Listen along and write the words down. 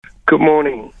Good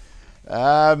morning.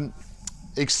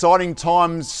 Exciting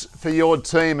times for your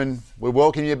team, and we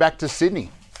welcome you back to Sydney.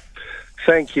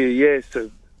 Thank you. Yes,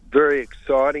 very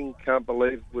exciting. Can't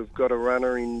believe we've got a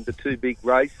runner in the two big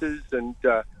races, and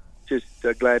just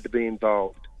glad to be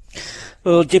involved.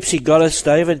 Well, Gypsy Goddess,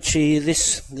 David,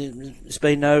 there's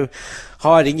been no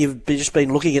hiding. You've just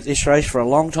been looking at this race for a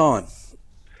long time.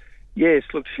 Yes,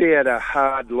 look, she had a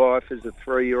hard life as a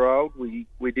 3-year-old. We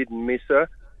didn't miss her,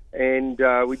 and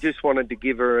we just wanted to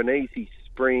give her an easy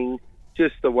spring,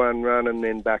 just the one run, and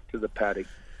then back to the paddock.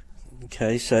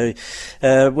 Okay, so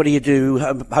what do you do?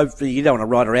 Hopefully you don't want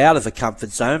to ride her out of the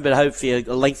comfort zone, but hopefully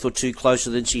a length or two closer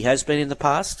than she has been in the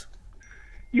past?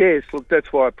 Yes, look,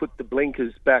 that's why I put the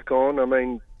blinkers back on. I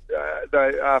mean,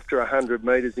 after 100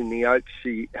 metres in the Oaks,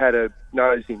 she had her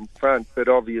nose in front, but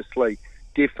obviously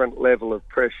different level of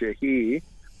pressure here.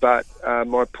 But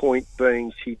my point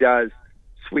being, she does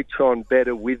switch on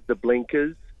better with the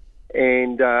blinkers.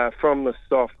 And from the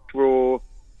soft draw,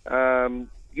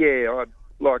 I'd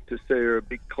like to see her a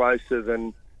bit closer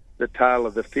than the tail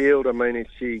of the field. I mean, if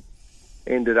she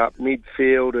ended up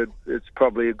midfield, it's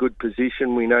probably a good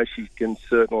position. We know she can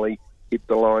certainly hit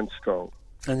the line strong.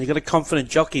 And you've got a confident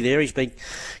jockey there. He's been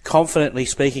confidently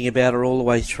speaking about her all the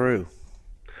way through.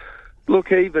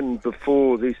 Look, even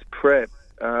before this prep,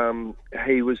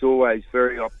 he was always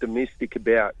very optimistic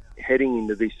about heading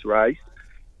into this race.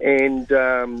 And,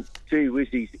 gee whiz,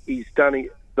 he's done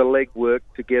the legwork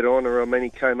to get on her. I mean, he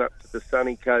came up to the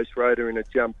Sunny Coast, rode her in a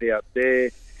jump out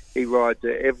there. He rides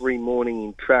her every morning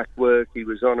in track work. He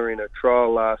was on her in a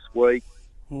trial last week.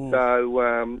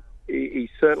 So he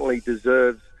certainly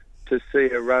deserves to see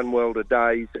her run well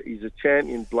today. He's a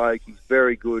champion bloke. He's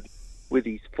very good with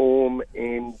his form,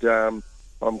 and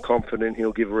I'm confident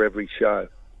he'll give her every show.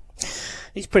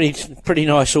 He's pretty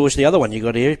nice horse, the other one you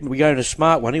got here. We're going to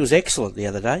Smart One. He was excellent the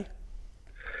other day.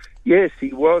 Yes,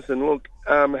 he was. And look,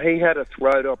 he had a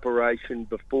throat operation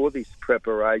before this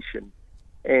preparation.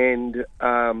 And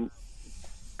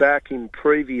back in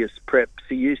previous preps,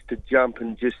 he used to jump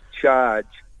and just charge.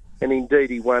 And indeed,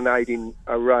 he won 8 in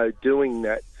a row doing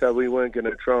that. So we weren't going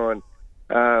to try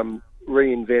and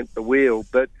reinvent the wheel.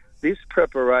 But this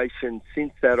preparation,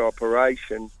 since that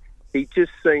operation, he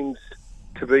just seems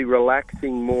to be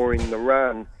relaxing more in the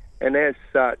run. And as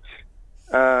such,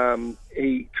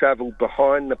 he travelled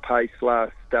behind the pace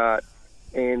last start,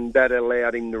 and that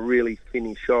allowed him to really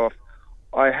finish off.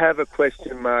 I have a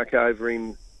question mark over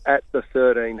him at the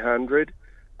 1300.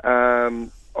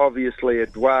 Obviously,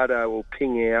 Eduardo will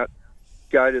ping out,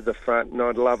 go to the front, and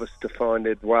I'd love us to find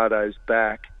Eduardo's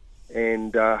back,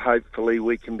 and hopefully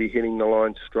we can be hitting the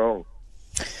line strong.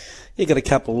 You got a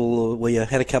couple. We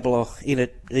had a couple in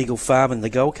at Eagle Farm in the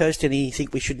Gold Coast. Anything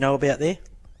we should know about there?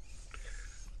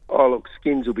 Oh, look,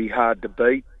 Skins will be hard to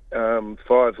beat.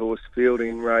 5-horse field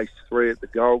in race 3 at the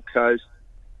Gold Coast.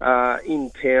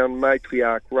 In town,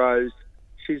 Matriarch Rose.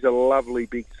 She's a lovely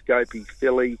big scopy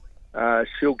filly.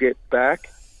 She'll get back,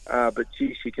 but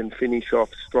gee, she can finish off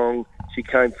strong. She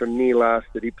came from near last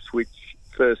at Ipswich,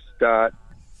 first start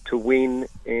to win,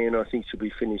 and I think she'll be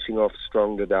finishing off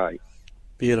strong today.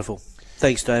 Beautiful.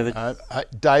 Thanks, David.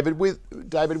 David, with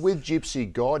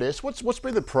Gypsy Goddess, what's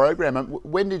been the program?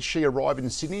 When did she arrive in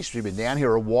Sydney? She's been down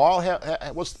here a while.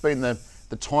 What's been the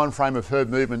time frame of her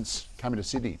movements coming to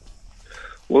Sydney?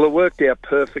 Well, it worked out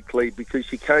perfectly because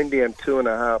she came down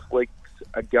 2.5 weeks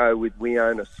ago with We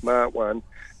Own a Smart One.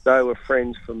 They were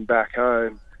friends from back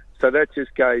home. So that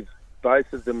just gave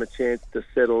both of them a chance to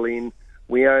settle in.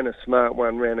 We Own a Smart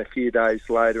One ran a few days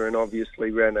later and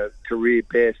obviously ran a career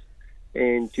best.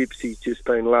 And Gypsy's just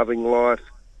been loving life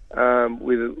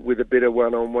with a bit of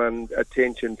one-on-one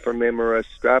attention from Emma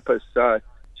Strapper. So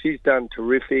she's done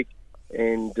terrific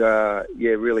and,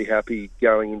 really happy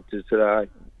going into today.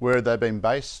 Where have they been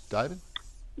based, David?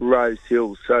 Rose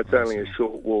Hill, so it's only a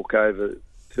short walk over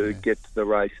to get to the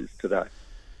races today.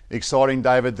 Exciting,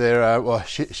 David. There,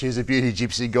 she's a beauty,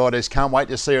 Gypsy Goddess. Can't wait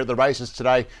to see her at the races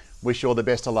today. Wish you all the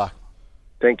best of luck.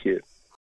 Thank you.